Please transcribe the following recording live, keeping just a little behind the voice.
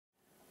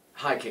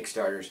Hi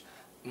Kickstarters,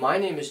 my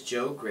name is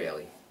Joe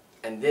Graley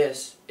and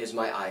this is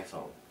my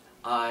iPhone.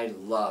 I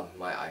love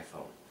my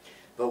iPhone.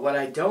 But what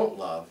I don't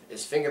love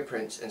is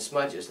fingerprints and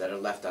smudges that are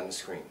left on the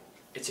screen.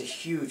 It's a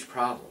huge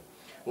problem.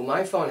 Well,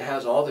 my phone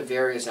has all the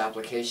various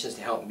applications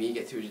to help me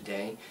get through the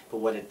day, but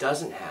what it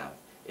doesn't have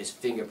is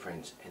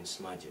fingerprints and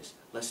smudges.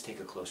 Let's take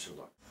a closer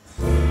look.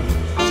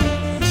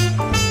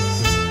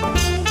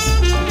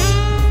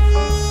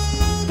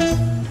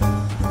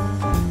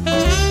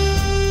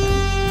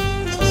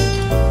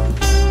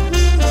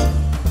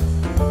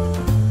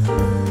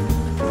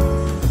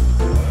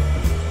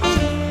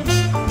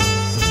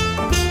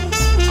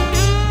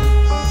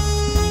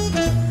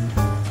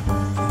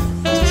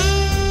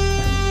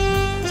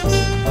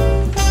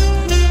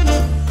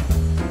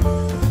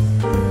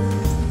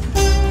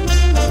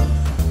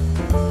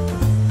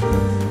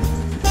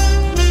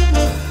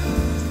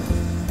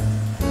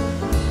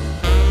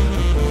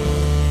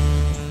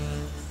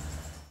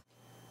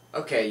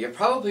 Okay, you're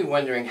probably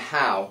wondering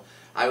how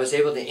I was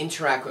able to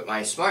interact with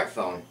my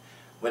smartphone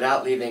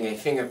without leaving a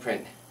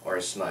fingerprint or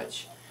a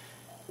smudge.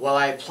 Well,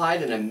 I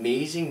applied an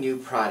amazing new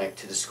product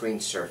to the screen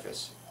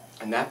surface,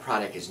 and that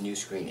product is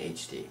NewScreen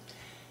HD.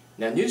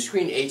 Now,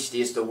 NewScreen HD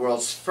is the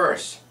world's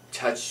first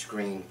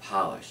touchscreen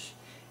polish.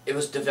 It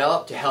was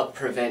developed to help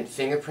prevent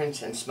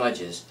fingerprints and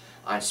smudges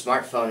on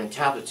smartphone and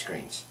tablet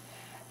screens,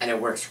 and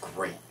it works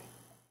great.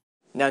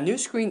 Now,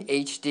 NewScreen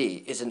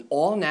HD is an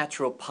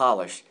all-natural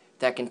polish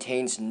that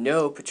contains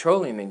no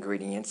petroleum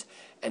ingredients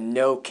and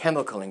no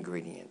chemical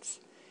ingredients.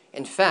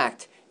 In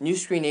fact,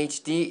 NewScreen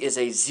HD is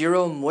a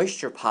zero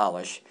moisture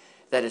polish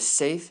that is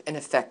safe and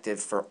effective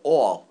for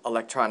all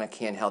electronic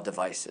handheld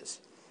devices.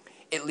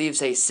 It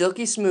leaves a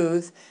silky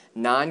smooth,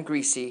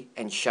 non-greasy,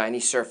 and shiny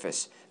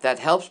surface that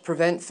helps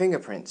prevent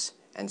fingerprints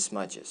and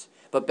smudges.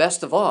 But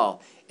best of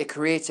all, it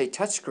creates a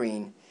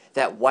touchscreen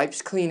that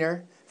wipes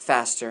cleaner,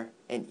 faster,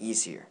 and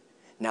easier.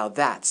 Now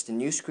that's the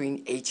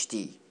NewScreen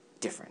HD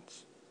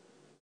difference.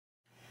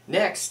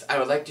 Next, I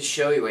would like to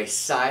show you a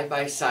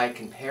side-by-side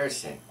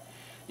comparison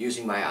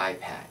using my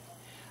iPad.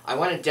 I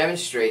want to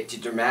demonstrate the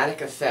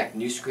dramatic effect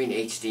NewScreen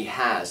HD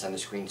has on the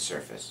screen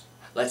surface.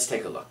 Let's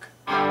take a look.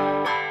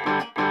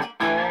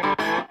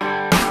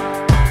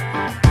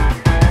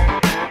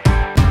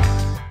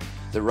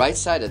 The right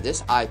side of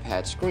this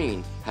iPad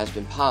screen has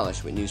been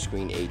polished with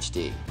NewScreen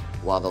HD,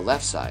 while the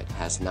left side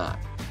has not.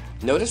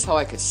 Notice how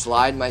I could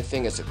slide my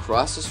fingers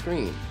across the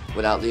screen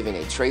without leaving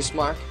a trace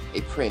mark,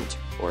 a print,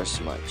 or a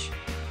smudge.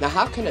 Now,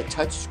 how can a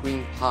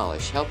touchscreen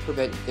polish help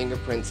prevent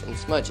fingerprints and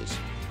smudges?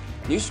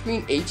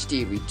 NewScreen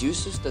HD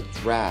reduces the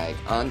drag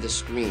on the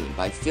screen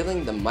by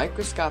filling the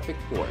microscopic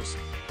pores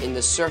in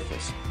the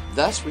surface,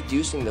 thus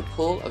reducing the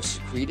pull of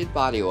secreted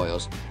body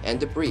oils and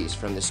debris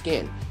from the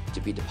skin to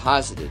be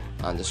deposited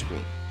on the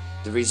screen.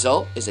 The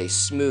result is a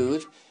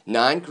smooth,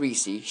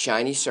 non-greasy,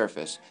 shiny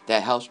surface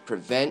that helps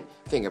prevent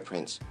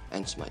fingerprints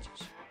and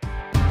smudges.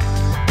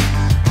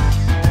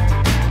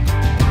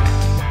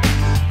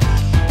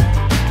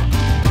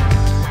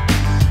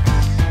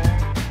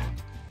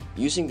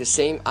 Using the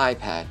same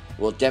iPad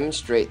will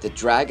demonstrate the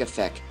drag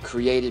effect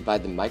created by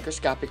the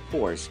microscopic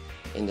pores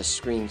in the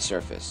screen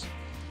surface.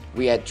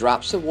 We add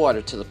drops of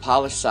water to the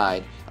polished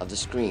side of the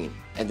screen,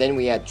 and then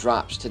we add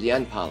drops to the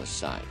unpolished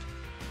side.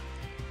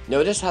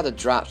 Notice how the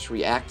drops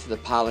react to the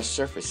polished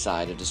surface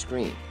side of the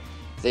screen.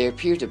 They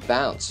appear to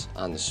bounce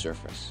on the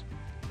surface.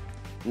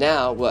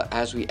 Now,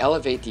 as we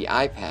elevate the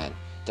iPad,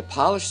 the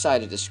polished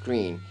side of the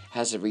screen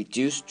has a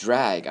reduced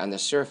drag on the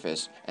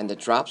surface, and the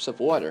drops of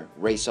water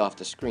race off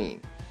the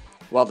screen,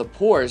 while the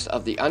pores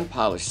of the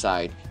unpolished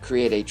side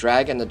create a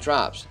drag on the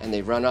drops and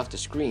they run off the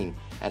screen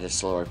at a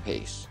slower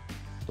pace.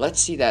 Let's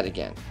see that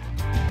again.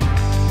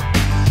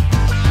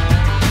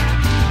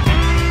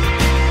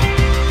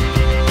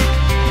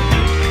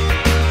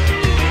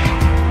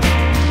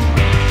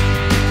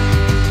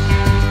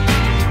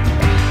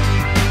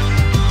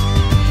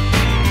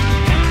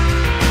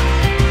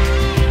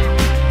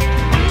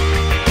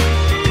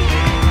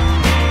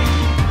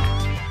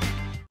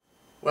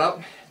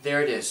 Well,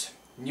 there it is.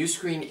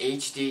 NewScreen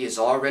HD is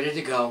all ready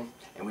to go,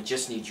 and we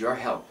just need your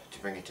help to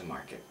bring it to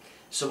market.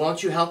 So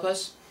won't you help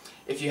us?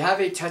 If you have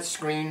a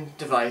touchscreen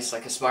device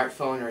like a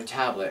smartphone or a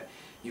tablet,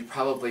 you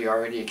probably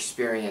already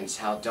experienced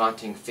how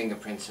daunting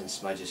fingerprints and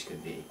smudges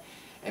could be.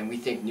 And we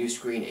think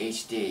NewScreen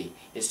HD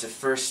is the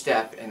first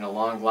step in a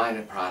long line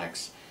of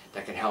products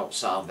that can help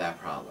solve that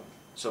problem.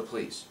 So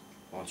please,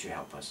 won't you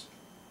help us?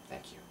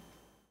 Thank you.